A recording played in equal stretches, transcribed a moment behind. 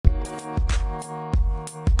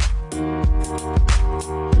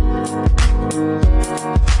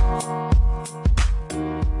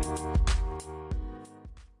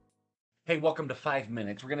welcome to 5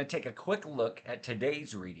 Minutes. We're going to take a quick look at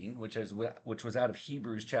today's reading, which was out of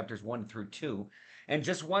Hebrews chapters 1 through 2, and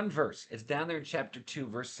just one verse. It's down there in chapter 2,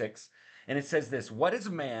 verse 6, and it says this: "What is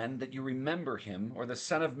man that you remember him, or the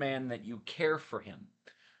son of man that you care for him?"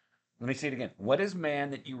 Let me say it again. What is man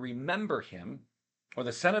that you remember him, or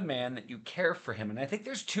the son of man that you care for him? And I think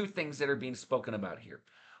there's two things that are being spoken about here.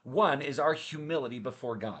 One is our humility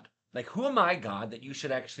before God. Like, who am I, God, that you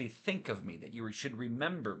should actually think of me, that you should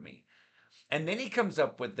remember me? And then he comes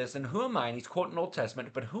up with this, and who am I? And he's quoting Old Testament,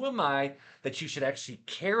 but who am I that you should actually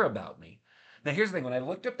care about me? Now, here's the thing. When I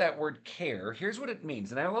looked up that word care, here's what it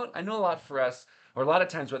means. And I know a lot for us, or a lot of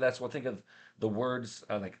times with us, we'll think of the words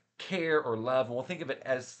like care or love, and we'll think of it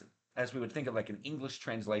as we would think of like an English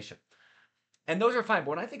translation. And those are fine. But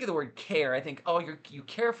when I think of the word care, I think, oh, you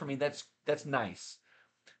care for me. That's nice.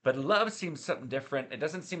 But love seems something different. It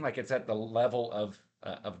doesn't seem like it's at the level of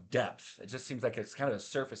depth. It just seems like it's kind of a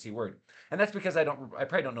surfacey word, and that's because I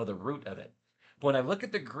probably don't know the root of it. But when I look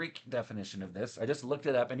at the Greek definition of this, I just looked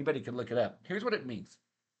it up. Anybody can look it up. Here's what it means.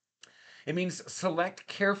 It means select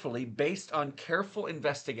carefully based on careful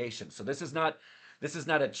investigation. So this is not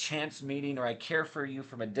a chance meeting or I care for you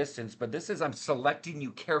from a distance, but this is I'm selecting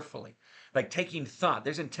you carefully, like taking thought.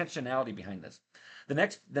 There's intentionality behind this. The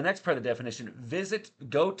next part of the definition: visit,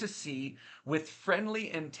 go to see with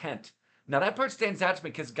friendly intent. Now that part stands out to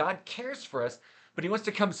me because God cares for us, but he wants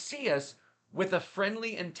to come see us with a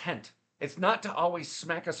friendly intent. It's not to always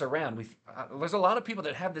smack us around. There's a lot of people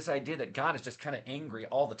that have this idea that God is just kind of angry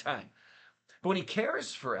all the time. But when he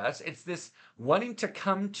cares for us, it's this wanting to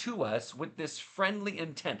come to us with this friendly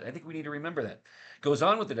intent. I think we need to remember that. Goes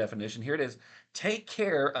on with the definition. Here it is: take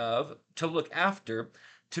care of, to look after,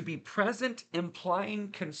 to be present, implying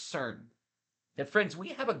concern. And friends, we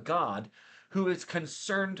have a God who is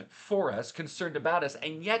concerned for us, concerned about us,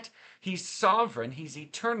 and yet he's sovereign, he's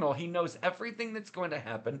eternal, he knows everything that's going to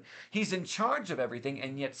happen, he's in charge of everything,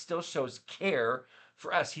 and yet still shows care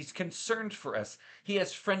for us. He's concerned for us. He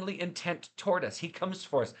has friendly intent toward us. He comes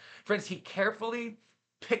for us. Friends, he carefully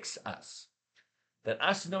picks us. That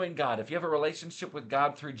us knowing God, if you have a relationship with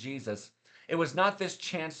God through Jesus, it was not this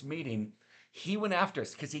chance meeting. He went after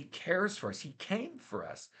us because he cares for us. He came for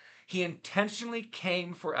us. He intentionally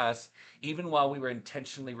came for us even while we were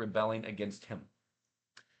intentionally rebelling against him.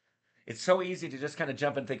 It's so easy to just kind of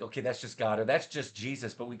jump and think, okay, that's just God or that's just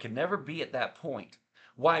Jesus, but we can never be at that point.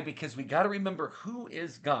 Why? Because we got to remember who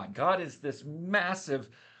is God. God is this massive,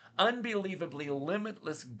 unbelievably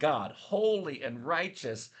limitless God, holy and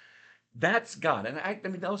righteous. That's God. And I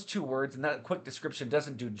mean, those two words and that quick description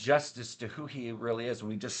doesn't do justice to who he really is.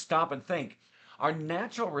 When we just stop and think, our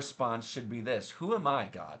natural response should be this: who am I,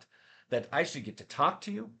 God, that I should get to talk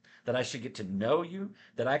to you, that I should get to know you,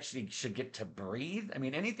 that I actually should get to breathe? I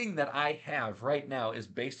mean, anything that I have right now is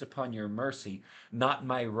based upon your mercy, not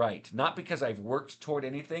my right. Not because I've worked toward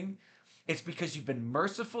anything. It's because you've been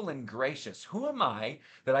merciful and gracious. Who am I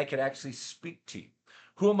that I could actually speak to you?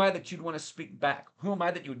 Who am I that you'd want to speak back? Who am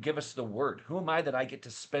I that you would give us the word? Who am I that I get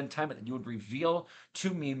to spend time with, that you would reveal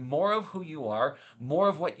to me more of who you are, more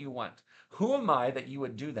of what you want? Who am I that you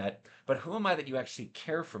would do that? But who am I that you actually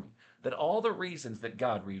care for me? That all the reasons that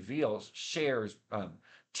God reveals, shares,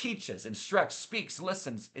 teaches, instructs, speaks,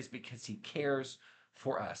 listens is because he cares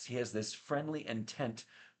for us. He has this friendly intent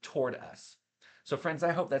toward us. So friends,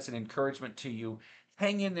 I hope that's an encouragement to you.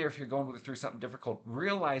 Hang in there if you're going through something difficult.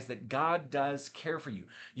 Realize that God does care for you.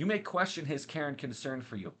 You may question his care and concern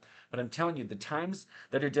for you, but I'm telling you, the times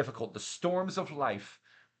that are difficult, the storms of life,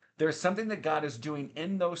 there's something that God is doing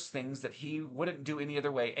in those things that he wouldn't do any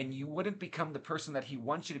other way, and you wouldn't become the person that he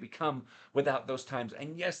wants you to become without those times.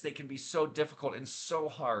 And yes, they can be so difficult and so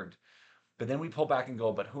hard, but then we pull back and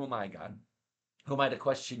go, but who am I, God? Who am I to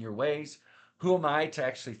question your ways? Who am I to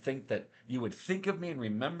actually think that you would think of me and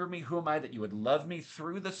remember me? Who am I that you would love me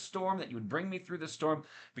through the storm, that you would bring me through the storm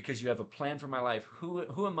because you have a plan for my life?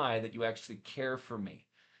 Who am I that you actually care for me?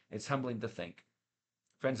 It's humbling to think.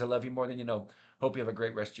 Friends, I love you more than you know. Hope you have a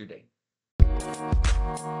great rest of your day.